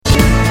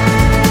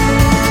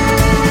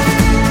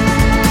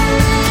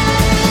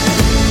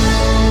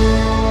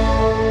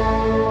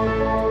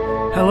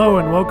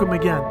welcome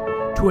again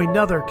to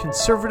another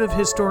Conservative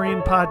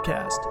Historian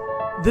podcast.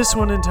 This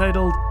one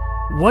entitled,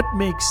 What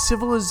Makes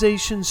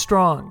Civilization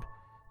Strong?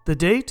 The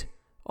date,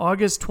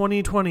 August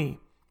 2020,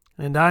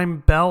 and I'm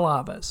Bel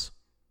Avis.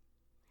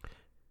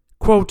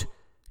 Quote,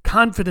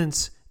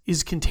 confidence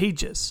is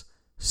contagious.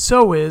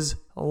 So is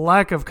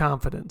lack of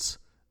confidence.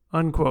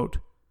 Unquote.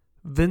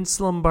 Vince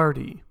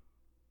Lombardi.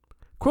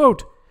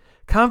 Quote,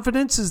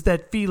 confidence is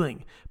that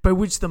feeling by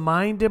which the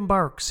mind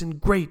embarks in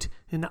great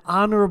and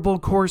honorable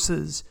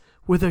courses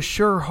with a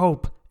sure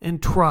hope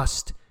and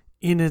trust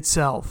in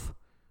itself.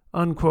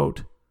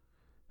 Unquote.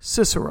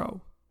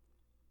 Cicero.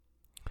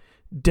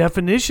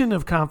 Definition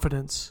of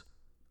confidence.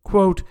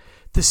 Quote,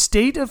 the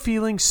state of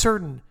feeling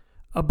certain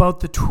about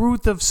the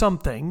truth of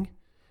something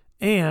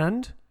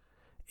and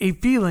a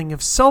feeling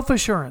of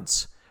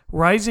self-assurance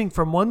rising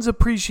from one's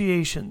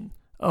appreciation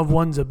of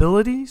one's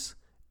abilities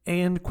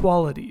and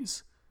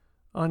qualities.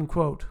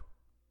 Unquote.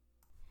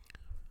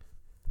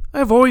 I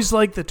have always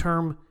liked the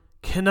term,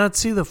 cannot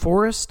see the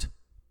forest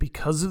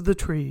because of the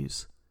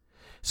trees.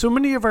 So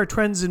many of our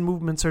trends and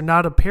movements are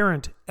not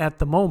apparent at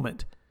the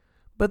moment,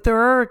 but there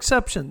are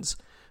exceptions.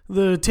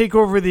 The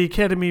takeover of the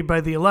academy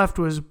by the left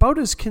was about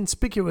as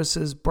conspicuous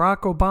as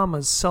Barack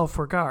Obama's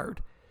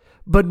self-regard.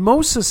 But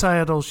most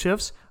societal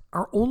shifts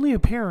are only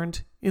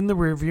apparent in the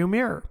rearview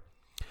mirror.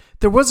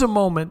 There was a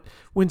moment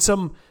when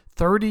some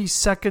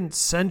 32nd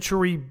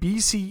century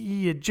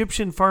BCE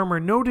Egyptian farmer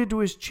noted to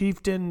his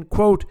chieftain,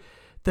 quote,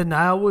 the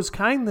Nile was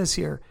kind this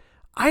year.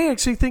 I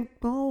actually think,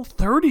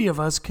 30 of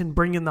us can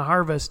bring in the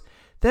harvest.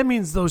 That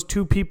means those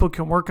two people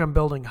can work on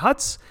building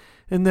huts,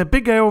 and that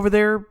big guy over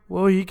there,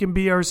 he can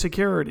be our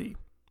security.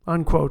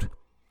 Unquote.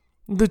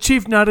 The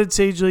chief nodded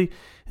sagely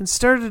and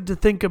started to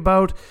think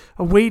about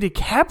a way to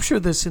capture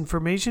this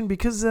information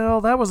because,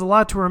 that was a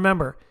lot to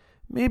remember.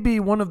 Maybe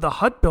one of the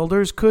hut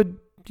builders could,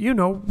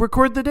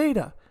 record the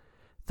data.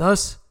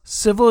 Thus,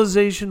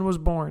 civilization was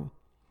born.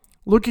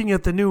 Looking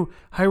at the new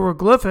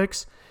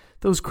hieroglyphics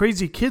those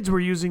crazy kids were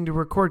using to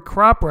record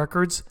crop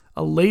records,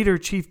 a later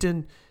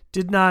chieftain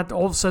did not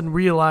all of a sudden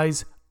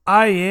realize,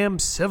 I am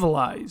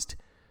civilized.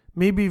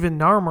 Maybe even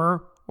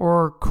Narmer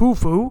or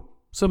Khufu,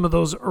 some of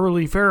those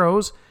early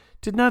pharaohs,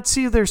 did not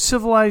see their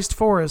civilized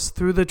forests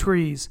through the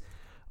trees.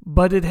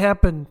 But it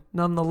happened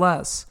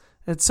nonetheless.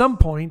 At some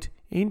point,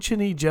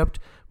 ancient Egypt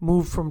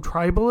moved from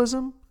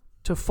tribalism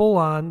to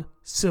full-on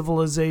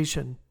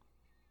civilization.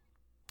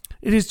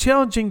 It is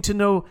challenging to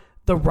know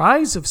the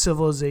rise of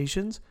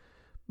civilizations,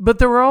 but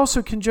there were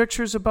also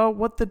conjectures about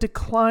what the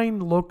decline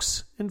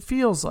looks and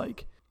feels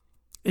like.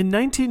 In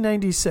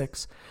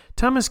 1996,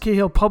 Thomas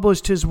Cahill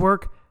published his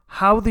work,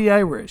 How the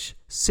Irish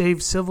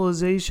Saved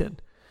Civilization,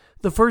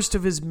 the first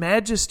of his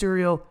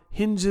magisterial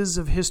Hinges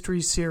of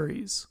History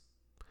series.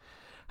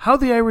 How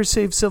the Irish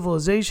Saved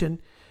Civilization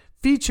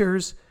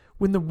features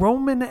when the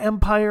Roman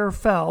Empire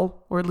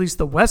fell, or at least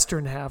the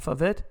western half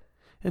of it,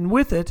 and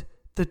with it,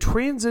 the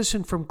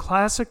transition from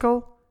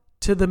classical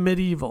to the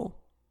medieval.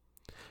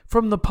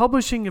 From the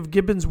publishing of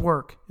Gibbon's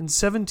work in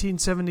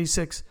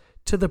 1776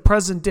 to the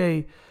present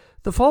day,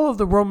 the fall of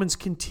the Romans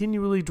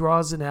continually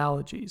draws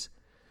analogies.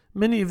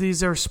 Many of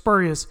these are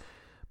spurious,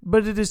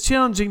 but it is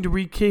challenging to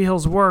read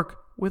Cahill's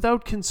work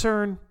without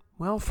concern,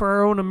 for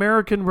our own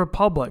American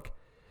Republic.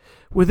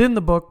 Within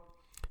the book,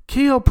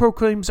 Cahill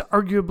proclaims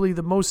arguably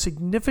the most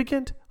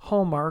significant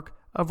hallmark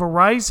of a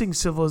rising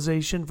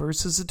civilization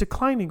versus a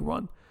declining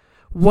one.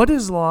 What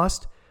is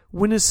lost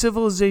when a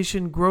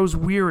civilization grows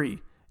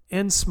weary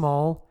and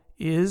small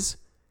is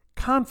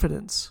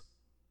confidence.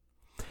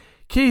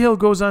 Cahill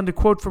goes on to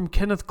quote from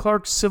Kenneth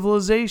Clark's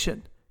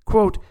Civilization,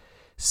 quote,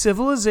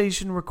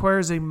 civilization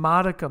requires a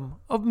modicum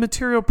of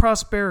material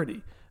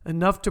prosperity,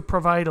 enough to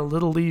provide a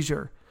little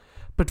leisure,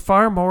 but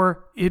far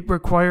more it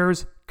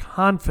requires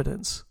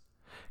confidence.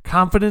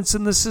 Confidence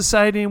in the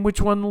society in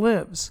which one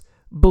lives,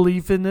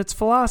 belief in its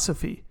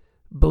philosophy,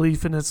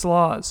 belief in its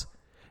laws,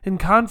 and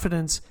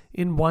confidence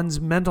in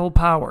one's mental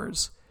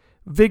powers,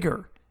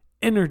 vigor,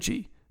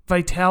 energy,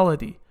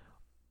 vitality.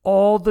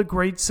 All the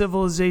great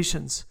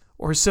civilizations,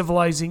 or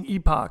civilizing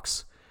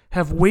epochs,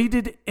 have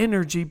weighted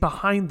energy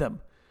behind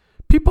them.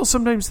 People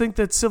sometimes think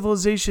that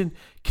civilization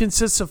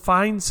consists of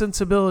fine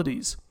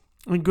sensibilities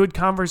and good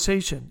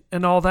conversation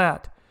and all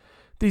that.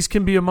 These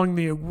can be among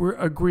the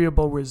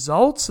agreeable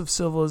results of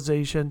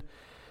civilization,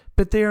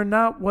 but they are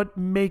not what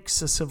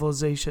makes a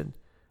civilization.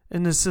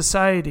 And a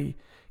society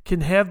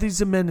can have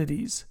these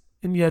amenities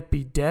and yet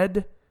be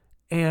dead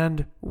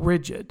and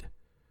rigid.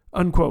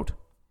 Unquote.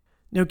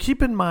 Now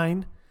keep in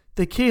mind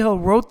that Cahill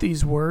wrote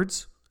these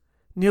words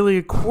nearly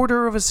a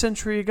quarter of a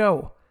century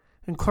ago,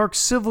 and Clark's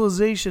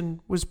Civilization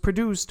was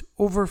produced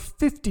over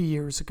 50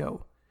 years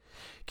ago.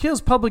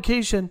 Cahill's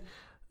publication,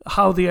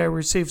 How the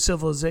Irish Saved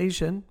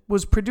Civilization,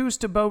 was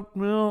produced about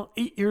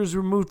 8 years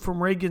removed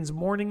from Reagan's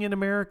Morning in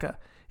America,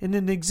 and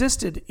it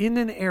existed in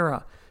an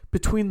era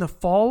between the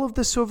fall of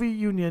the Soviet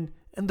Union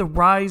and the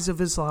rise of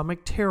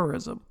Islamic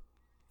terrorism.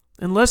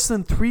 In less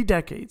than 3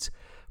 decades,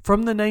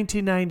 from the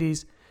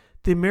 1990s,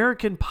 the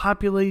American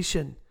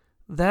population,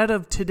 that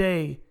of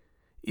today,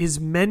 is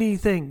many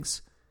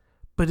things,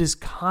 but is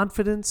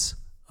confidence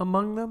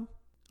among them?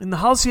 In the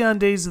halcyon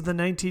days of the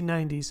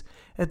 1990s,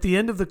 at the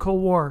end of the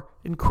Cold War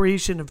and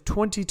creation of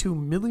 22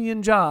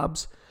 million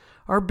jobs,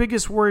 our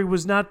biggest worry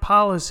was not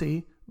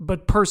policy,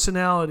 but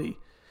personality,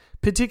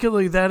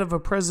 particularly that of a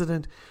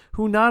president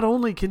who not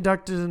only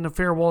conducted an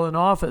affair while in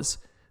office,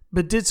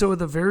 but did so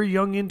with a very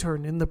young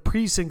intern in the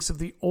precincts of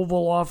the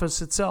Oval Office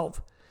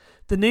itself.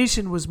 The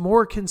nation was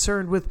more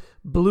concerned with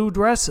blue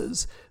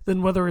dresses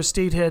than whether a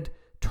state had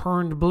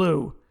turned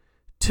blue.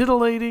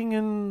 Titillating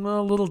and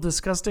a little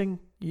disgusting?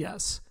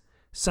 Yes.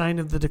 Sign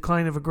of the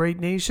decline of a great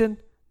nation?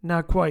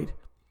 Not quite.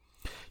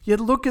 Yet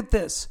look at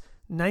this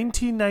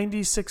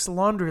 1996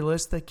 laundry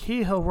list that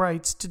Cahill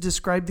writes to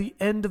describe the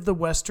end of the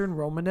Western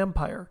Roman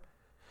Empire.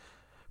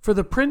 For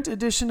the print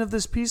edition of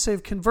this piece, I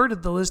have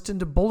converted the list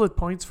into bullet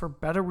points for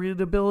better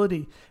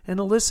readability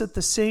and elicit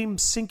the same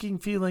sinking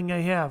feeling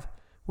I have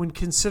when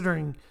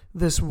considering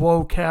this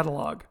woe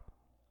catalog.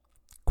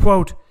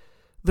 Quote,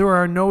 there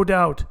are no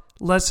doubt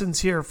lessons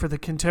here for the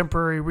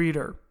contemporary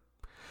reader.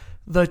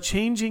 The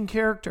changing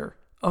character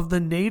of the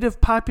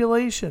native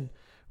population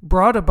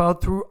brought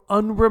about through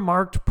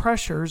unremarked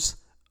pressures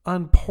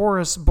on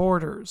porous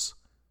borders.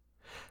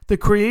 The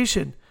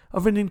creation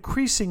of an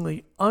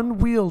increasingly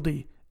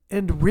unwieldy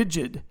and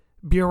rigid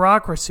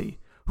bureaucracy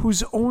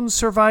whose own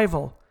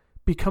survival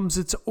becomes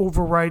its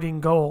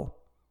overriding goal.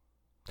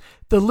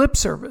 The lip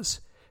service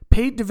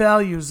paid to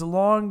values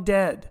long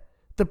dead,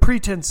 the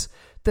pretense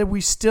that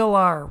we still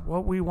are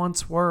what we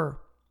once were,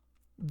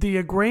 the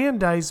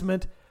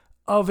aggrandizement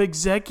of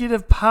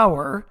executive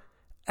power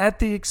at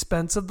the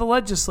expense of the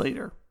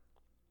legislator,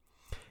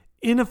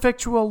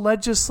 ineffectual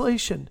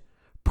legislation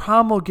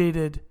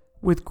promulgated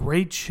with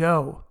great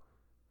show,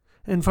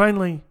 and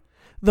finally,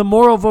 the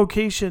moral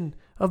vocation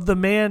of the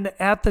man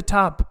at the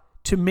top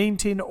to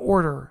maintain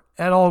order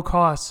at all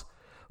costs,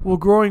 while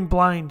growing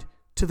blind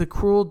to the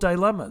cruel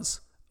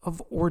dilemmas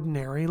of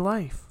ordinary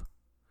life.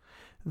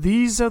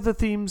 These are the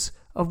themes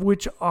of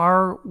which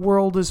our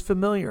world is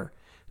familiar,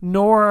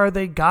 nor are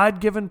they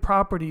God-given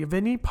property of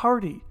any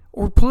party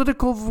or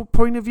political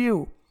point of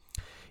view,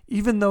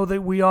 even though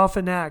we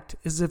often act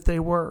as if they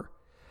were.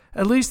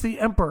 At least the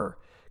emperor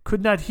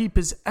could not heap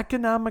his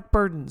economic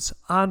burdens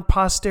on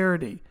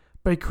posterity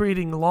by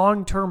creating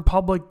long-term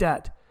public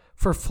debt,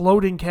 for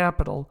floating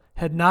capital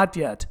had not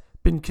yet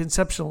been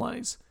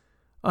conceptualized.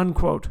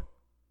 Unquote.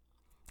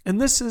 And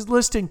this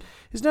listing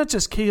is not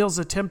just Cahill's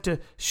attempt to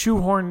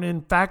shoehorn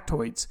in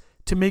factoids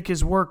to make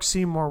his work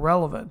seem more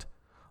relevant.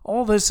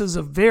 All this is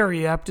a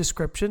very apt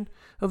description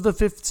of the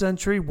 5th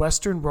century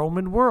Western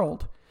Roman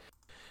world.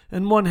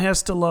 And one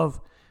has to love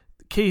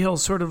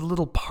Cahill's sort of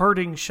little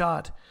parting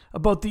shot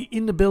about the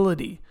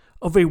inability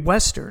of a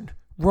Western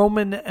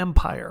Roman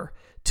Empire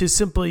to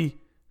simply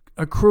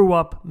accrue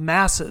up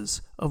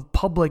masses of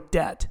public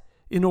debt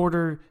in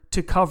order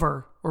to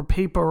cover or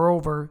paper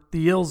over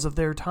the ills of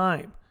their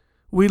time.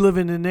 We live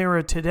in an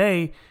era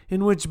today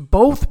in which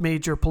both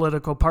major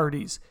political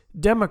parties,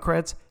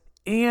 Democrats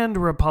and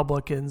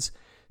Republicans,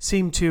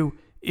 seem to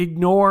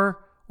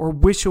ignore or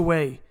wish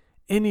away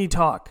any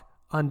talk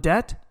on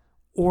debt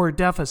or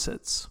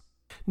deficits.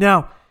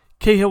 Now,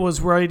 Cahill was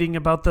writing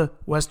about the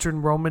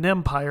Western Roman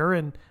Empire,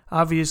 and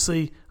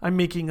obviously I'm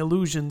making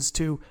allusions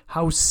to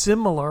how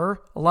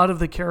similar a lot of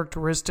the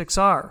characteristics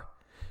are.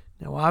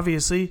 Now,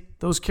 obviously,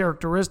 those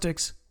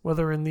characteristics,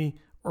 whether in the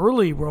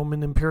early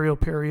Roman imperial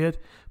period,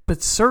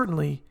 but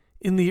certainly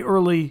in the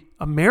early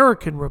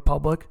American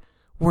Republic,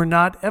 were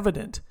not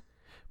evident.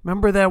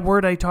 Remember that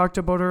word I talked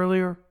about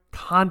earlier?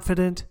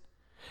 Confident.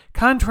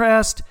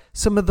 Contrast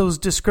some of those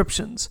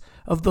descriptions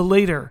of the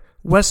later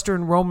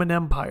Western Roman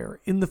Empire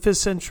in the 5th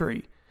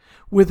century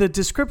with a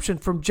description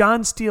from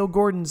John Steele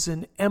Gordon's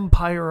An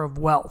Empire of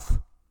Wealth.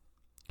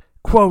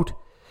 Quote,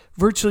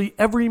 virtually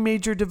every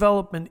major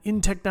development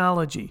in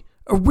technology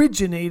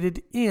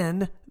originated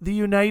in the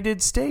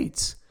United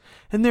States,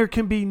 and there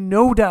can be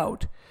no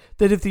doubt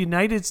that if the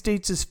United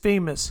States is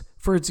famous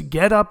for its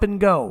get up and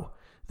go,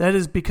 that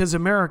is because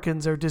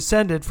Americans are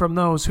descended from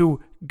those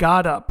who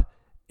got up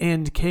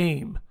and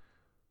came.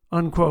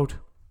 Unquote.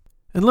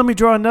 And let me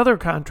draw another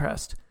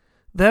contrast,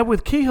 that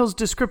with Cahill's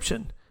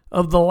description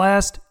of the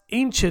last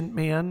ancient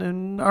man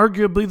and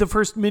arguably the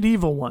first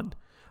medieval one,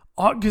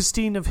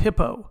 Augustine of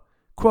Hippo.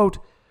 Quote,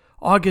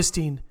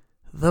 Augustine,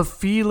 the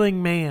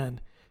feeling man,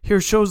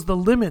 here shows the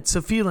limits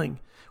of feeling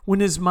when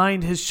his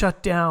mind has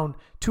shut down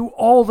to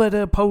all that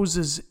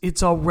opposes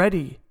its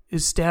already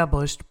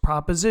established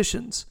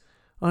propositions.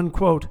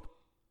 Unquote.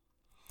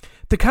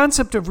 The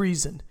concept of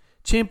reason,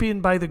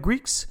 championed by the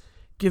Greeks,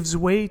 gives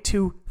way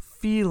to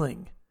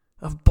feeling,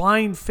 of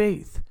blind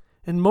faith,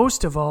 and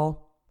most of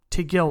all,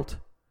 to guilt.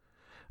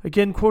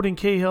 Again, quoting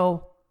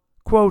Cahill,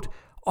 quote,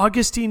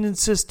 Augustine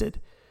insisted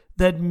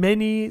that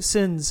many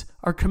sins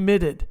are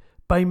committed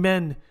by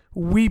men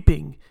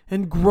weeping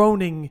and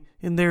groaning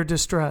in their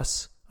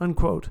distress.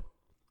 Unquote.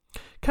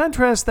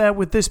 Contrast that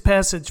with this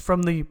passage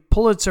from the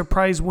Pulitzer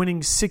Prize-winning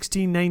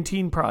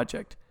 1619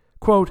 Project.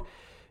 Quote,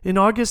 In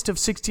August of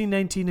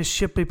 1619, a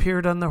ship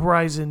appeared on the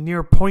horizon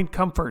near Point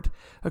Comfort,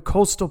 a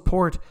coastal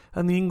port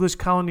on the English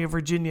colony of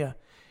Virginia.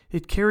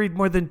 It carried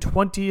more than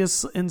 20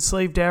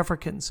 enslaved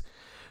Africans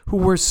who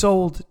were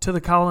sold to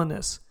the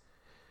colonists.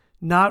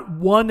 Not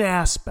one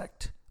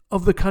aspect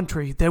of the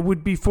country that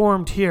would be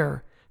formed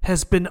here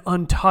has been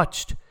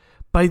untouched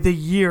by the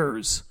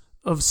years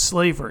of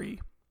slavery.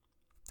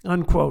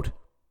 Unquote.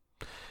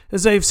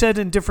 As I have said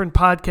in different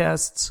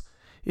podcasts,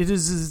 it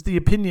is the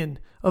opinion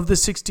of the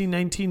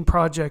 1619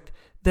 Project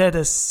that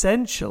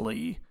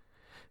essentially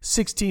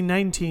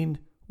 1619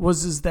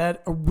 was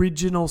that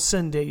original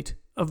sin date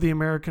of the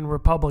American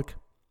Republic.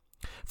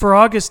 For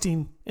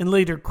Augustine and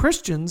later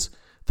Christians,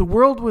 the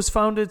world was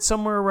founded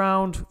somewhere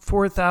around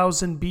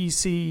 4000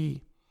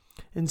 BCE.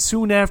 And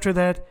soon after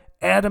that,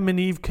 Adam and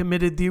Eve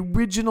committed the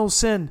original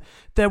sin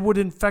that would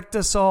infect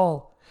us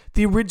all.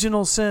 The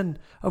original sin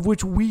of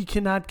which we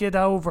cannot get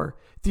over.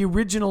 The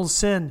original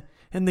sin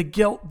and the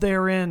guilt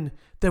therein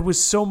that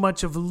was so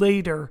much of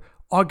later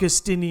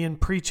Augustinian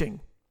preaching.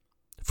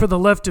 For the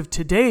left of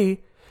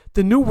today,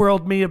 the New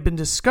World may have been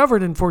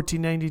discovered in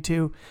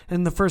 1492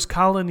 and the first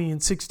colony in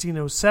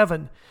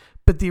 1607,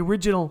 but the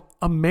original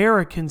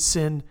American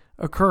sin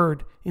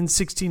occurred in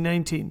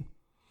 1619.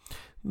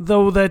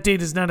 Though that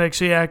date is not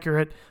actually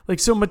accurate, like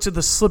so much of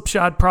the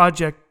Slipshod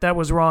Project, that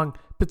was wrong.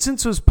 But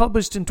since it was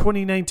published in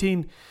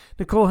 2019,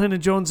 Nicole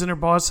Hannah-Jones and her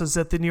bosses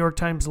at the New York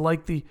Times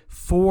like the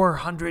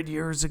 400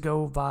 years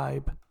ago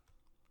vibe.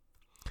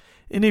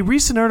 In a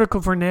recent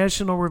article for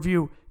National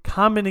Review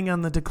commenting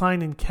on the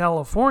decline in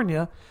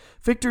California,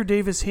 Victor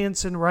Davis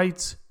Hanson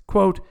writes,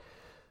 quote,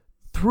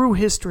 "Through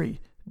history,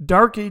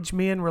 Dark Age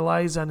man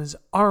relies on his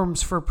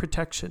arms for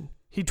protection.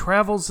 He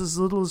travels as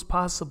little as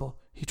possible.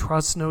 He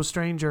trusts no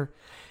stranger.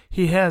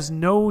 He has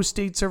no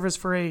state service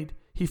for aid.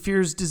 He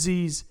fears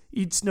disease,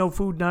 eats no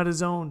food not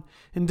his own,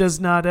 and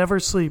does not ever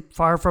sleep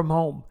far from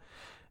home.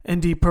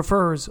 And he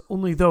prefers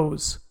only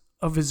those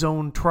of his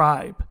own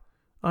tribe."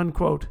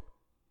 Unquote.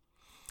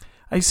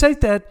 I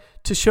cite that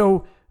to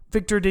show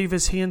Victor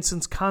Davis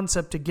Hanson's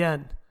concept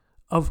again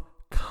of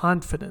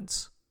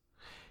confidence.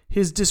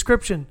 His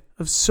description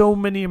of so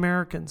many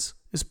Americans,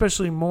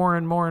 especially more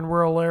and more in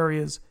rural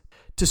areas,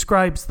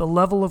 describes the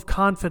level of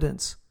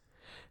confidence,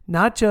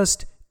 not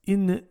just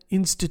in the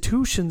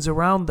institutions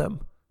around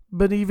them,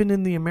 but even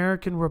in the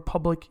American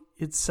Republic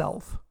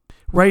itself.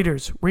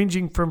 Writers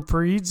ranging from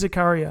Fareed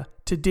Zakaria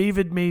to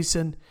David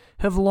Mason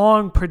have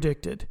long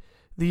predicted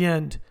the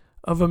end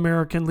of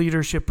American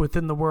leadership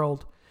within the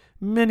world,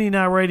 many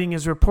not writing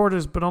as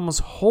reporters but almost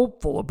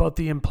hopeful about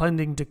the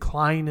impending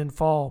decline and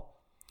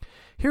fall.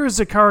 Here is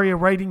Zakaria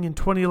writing in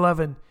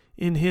 2011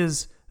 in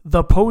his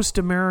The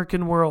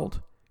Post-American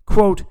World,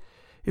 quote,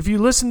 "If you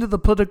listen to the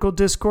political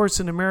discourse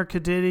in America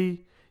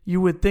today,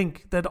 you would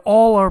think that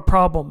all our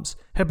problems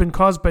have been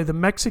caused by the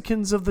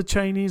Mexicans of the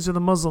Chinese or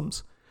the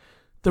Muslims.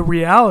 The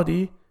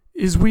reality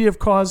is we have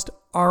caused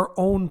our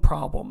own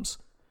problems.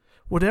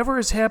 Whatever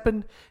has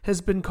happened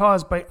has been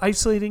caused by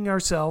isolating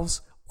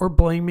ourselves or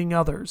blaming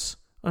others."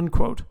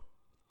 Unquote.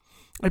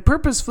 I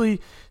purposefully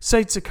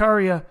cite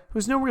Zakaria, who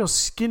has no real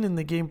skin in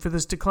the game for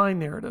this decline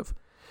narrative.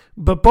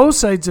 But both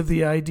sides of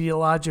the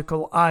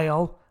ideological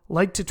aisle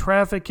like to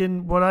traffic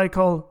in what I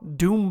call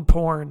doom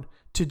porn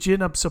to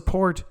gin up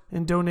support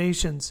and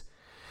donations.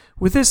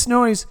 With this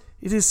noise,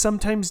 it is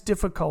sometimes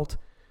difficult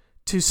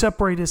to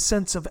separate a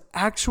sense of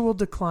actual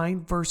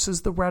decline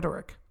versus the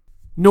rhetoric.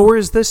 Nor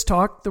is this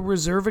talk the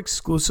reserve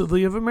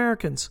exclusively of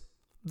Americans.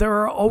 There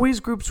are always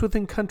groups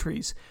within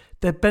countries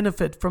that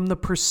benefit from the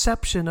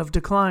perception of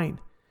decline.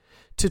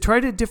 To try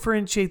to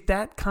differentiate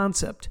that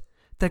concept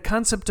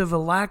of a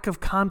lack of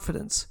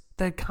confidence,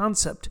 that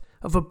concept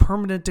of a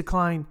permanent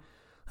decline,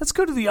 let's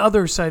go to the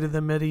other side of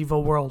the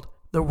medieval world,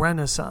 the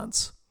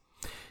Renaissance.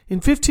 In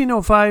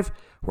 1505,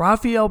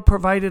 Raphael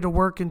provided a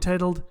work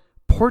entitled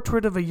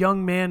Portrait of a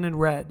Young Man in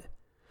Red.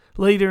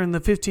 Later in the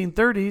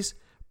 1530s,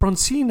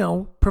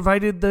 Bronzino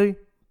provided the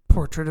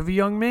Portrait of a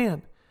Young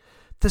Man.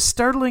 The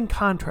startling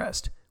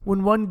contrast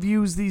when one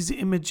views these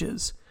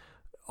images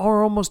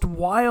are almost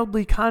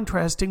wildly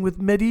contrasting with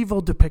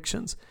medieval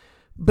depictions,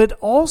 but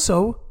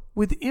also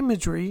with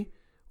imagery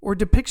or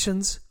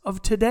depictions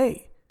of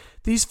today.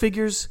 These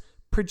figures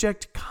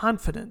project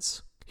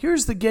confidence.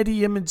 Here's the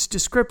Getty Image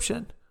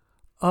description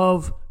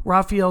of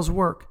Raphael's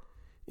work.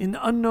 An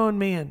unknown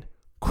man,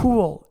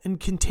 cool and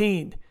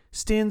contained,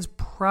 stands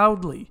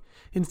proudly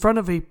in front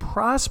of a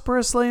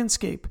prosperous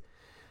landscape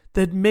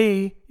that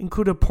may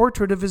include a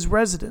portrait of his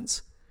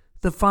residence.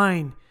 The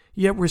fine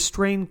yet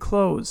restrained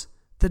clothes,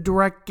 the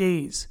direct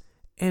gaze,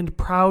 and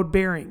proud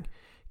bearing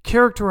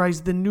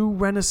characterize the new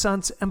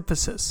Renaissance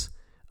emphasis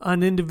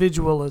on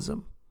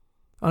individualism.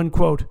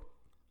 Unquote.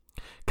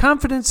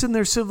 Confidence in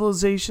their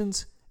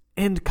civilizations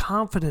and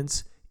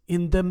confidence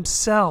in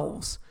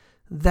themselves.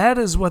 That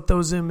is what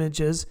those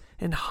images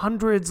and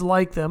hundreds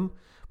like them,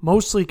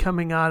 mostly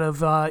coming out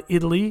of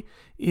Italy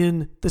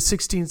in the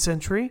 16th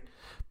century,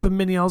 but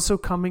many also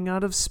coming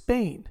out of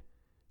Spain,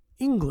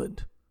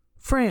 England,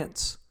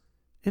 France,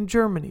 and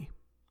Germany.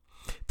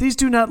 These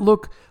do not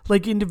look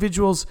like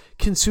individuals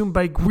consumed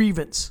by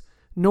grievance,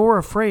 nor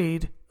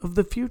afraid of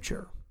the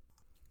future.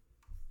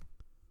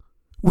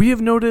 We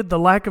have noted the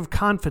lack of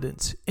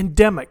confidence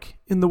endemic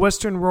in the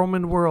Western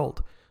Roman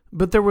world,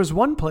 but there was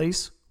one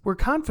place where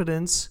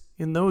confidence,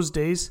 in those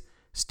days,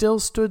 still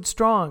stood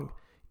strong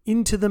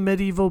into the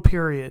medieval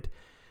period,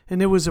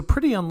 and it was a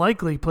pretty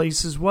unlikely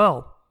place as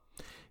well.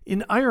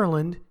 In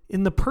Ireland,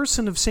 in the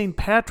person of St.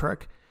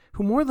 Patrick,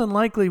 who more than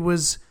likely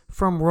was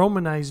from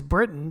Romanized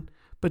Britain,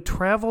 but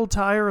traveled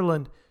to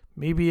Ireland,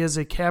 maybe as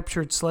a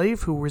captured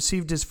slave who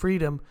received his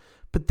freedom,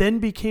 but then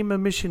became a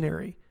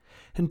missionary.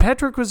 And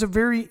Patrick was a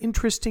very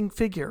interesting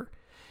figure.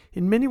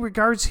 In many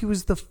regards, he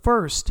was the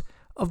first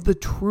of the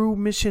true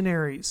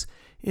missionaries,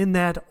 in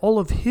that all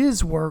of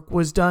his work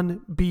was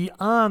done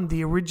beyond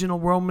the original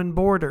Roman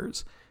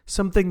borders,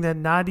 something that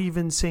not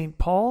even St.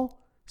 Paul,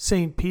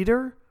 St.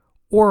 Peter,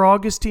 or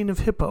Augustine of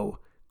Hippo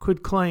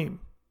could claim.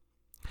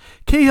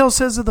 Cahill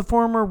says of the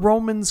former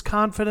Roman's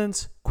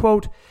confidence,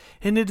 quote,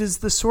 "And it is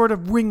the sort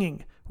of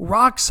ringing,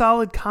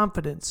 rock-solid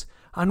confidence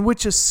on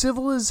which a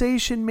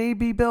civilization may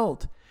be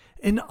built,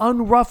 an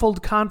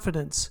unruffled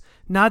confidence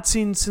not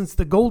seen since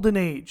the golden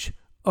age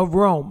of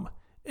Rome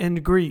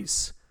and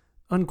Greece,"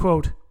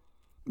 unquote.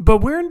 But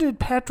where did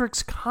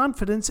Patrick's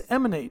confidence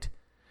emanate?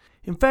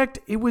 In fact,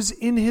 it was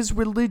in his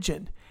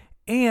religion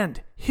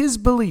and his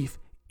belief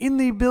in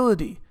the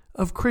ability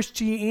of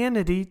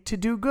Christianity to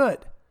do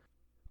good.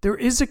 There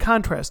is a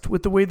contrast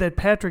with the way that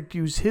Patrick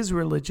used his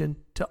religion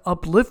to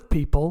uplift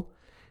people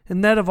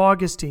and that of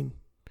Augustine,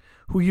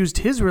 who used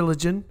his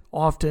religion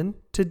often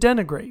to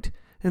denigrate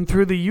and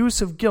through the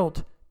use of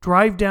guilt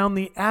drive down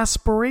the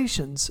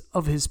aspirations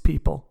of his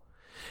people.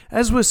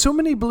 As with so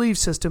many belief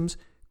systems,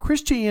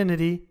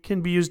 Christianity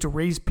can be used to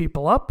raise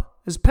people up,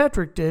 as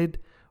Patrick did,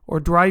 or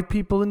drive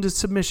people into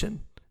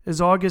submission, as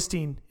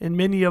Augustine and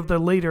many of the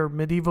later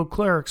medieval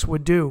clerics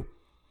would do.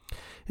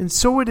 And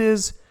so it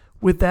is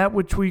with that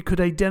which we could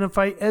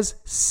identify as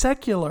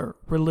secular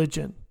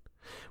religion.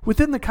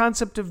 Within the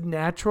concept of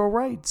natural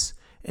rights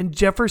and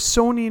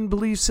Jeffersonian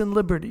beliefs in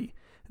liberty,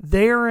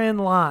 therein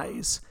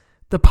lies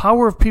the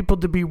power of people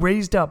to be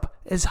raised up,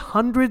 as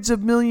hundreds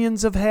of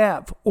millions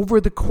have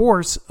over the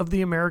course of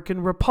the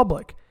American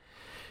Republic.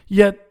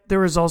 Yet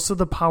there is also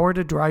the power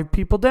to drive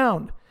people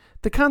down.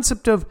 The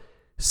concept of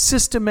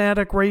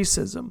systematic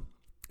racism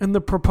and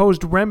the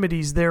proposed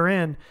remedies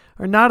therein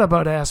are not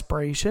about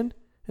aspiration,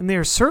 and they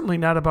are certainly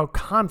not about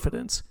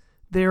confidence.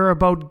 They are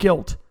about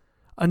guilt,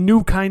 a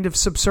new kind of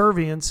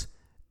subservience,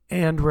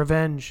 and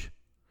revenge.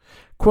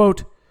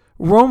 Quote,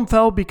 "Rome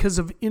fell because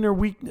of inner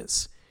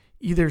weakness,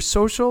 either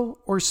social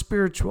or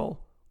spiritual,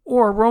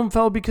 or Rome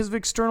fell because of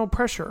external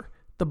pressure,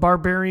 the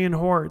barbarian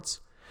hordes.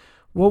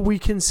 What we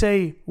can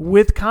say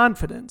with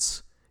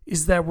confidence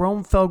is that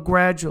Rome fell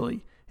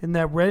gradually, and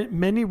that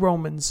many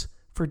Romans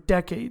for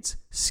decades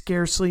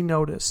scarcely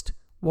noticed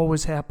what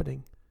was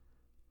happening."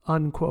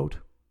 Unquote.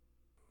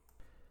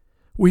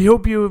 We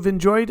hope you have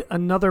enjoyed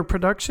another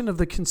production of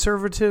the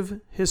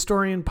Conservative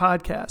Historian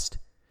Podcast.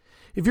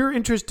 If you're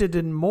interested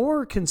in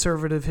more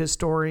conservative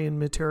historian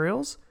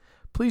materials,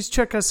 please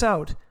check us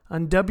out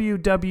on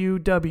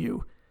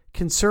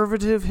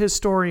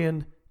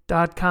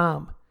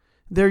www.conservativehistorian.com.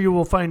 There you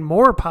will find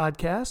more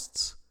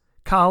podcasts,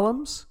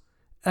 columns,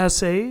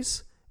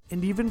 essays,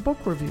 and even book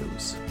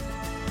reviews.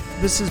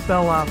 This is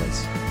Bell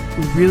Abbas.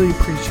 We really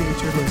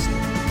appreciate your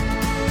listening.